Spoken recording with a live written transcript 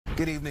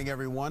Good evening,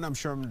 everyone. I'm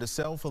Sherman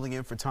DeSalle filling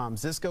in for Tom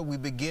Ziska. We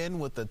begin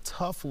with a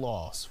tough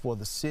loss for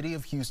the city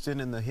of Houston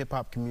and the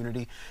hip-hop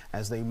community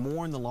as they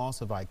mourn the loss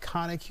of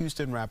iconic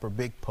Houston rapper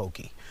Big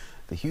Pokey.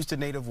 The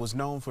Houston native was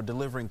known for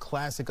delivering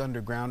classic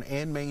underground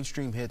and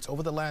mainstream hits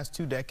over the last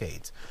 2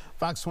 decades.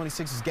 Fox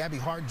 26's Gabby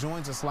Hart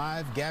joins us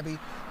live. Gabby,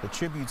 the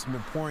tributes have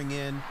been pouring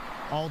in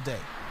all day.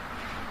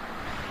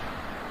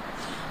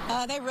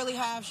 They really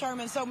have,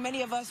 Sherman. So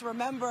many of us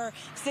remember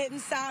Sitting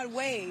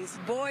Sideways,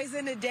 Boys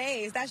in the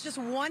Days. That's just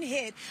one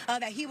hit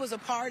that he was a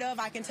part of.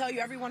 I can tell you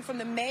everyone from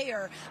the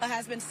mayor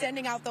has been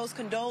sending out those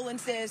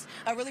condolences,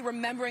 really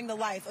remembering the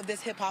life of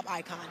this hip-hop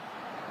icon.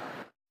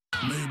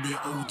 Maybe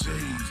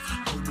OJ's,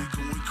 hope they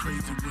going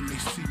crazy when they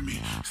see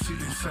me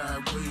sitting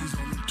sideways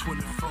on the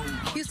 24.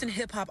 Houston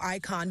hip-hop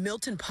icon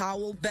Milton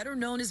Powell, better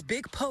known as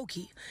Big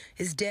Pokey,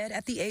 is dead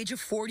at the age of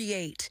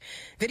 48.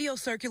 Video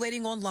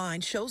circulating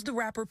online shows the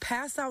rapper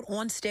pass out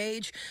on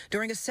stage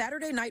during a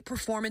Saturday night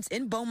performance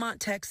in Beaumont,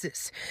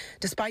 Texas.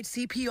 Despite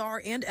CPR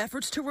and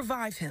efforts to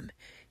revive him,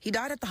 he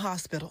died at the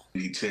hospital.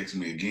 He texted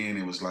me again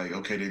and was like,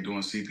 okay, they're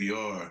doing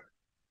CPR.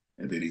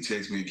 And then he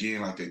texted me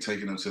again like they're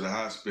taking him to the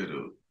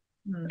hospital.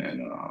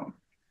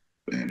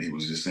 And he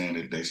was just saying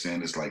that they're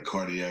saying it's like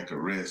cardiac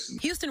arrest.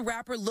 Houston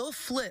rapper Lil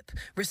Flip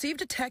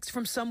received a text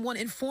from someone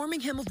informing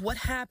him of what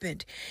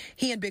happened.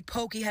 He and Big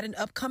Pokey had an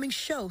upcoming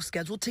show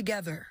scheduled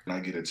together. And I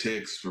get a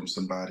text from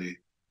somebody,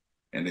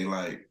 and they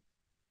like,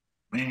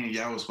 man,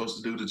 y'all was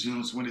supposed to do the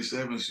June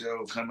 27th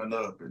show coming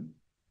up. And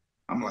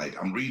I'm like,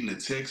 I'm reading the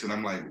text, and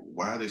I'm like,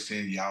 why are they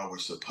saying y'all were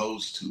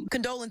supposed to?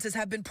 Condolences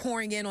have been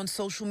pouring in on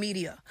social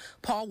media.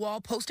 Paul Wall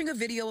posting a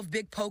video of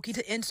Big Pokey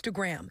to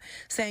Instagram,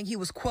 saying he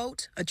was,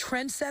 quote, a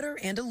trendsetter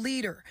and a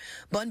leader.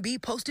 Bun B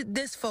posted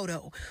this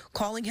photo,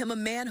 calling him a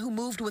man who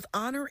moved with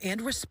honor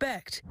and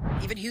respect.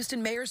 Even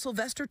Houston Mayor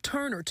Sylvester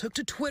Turner took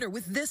to Twitter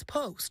with this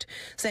post,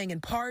 saying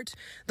in part,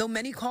 though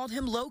many called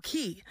him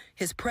low-key,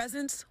 his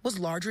presence was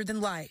larger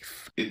than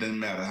life. It doesn't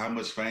matter how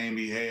much fame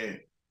he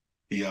had.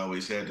 He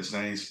always had the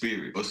same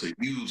spirit. It's a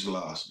huge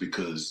loss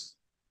because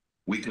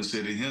we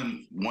consider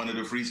him one of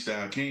the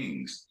freestyle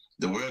kings.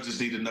 The world just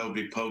need to know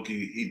Big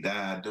Pokey, he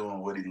died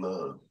doing what he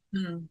loved.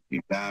 He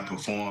died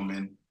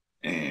performing,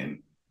 and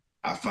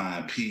I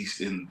find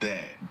peace in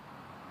that.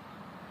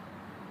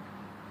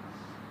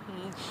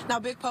 Now,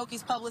 Big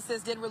Pokey's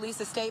publicist did release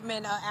a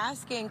statement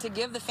asking to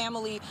give the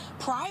family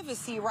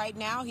privacy right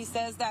now. He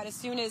says that as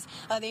soon as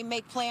they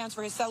make plans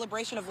for his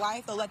celebration of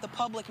life, they'll let the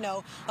public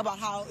know about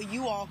how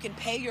you all can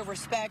pay your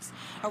respects.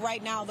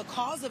 Right now, the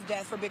cause of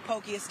death for Big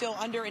Pokey is still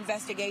under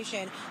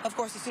investigation. Of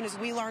course, as soon as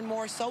we learn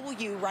more, so will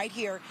you right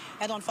here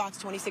and on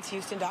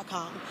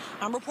Fox26Houston.com.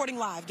 I'm reporting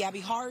live. Gabby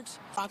Hart,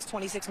 Fox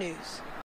 26 News.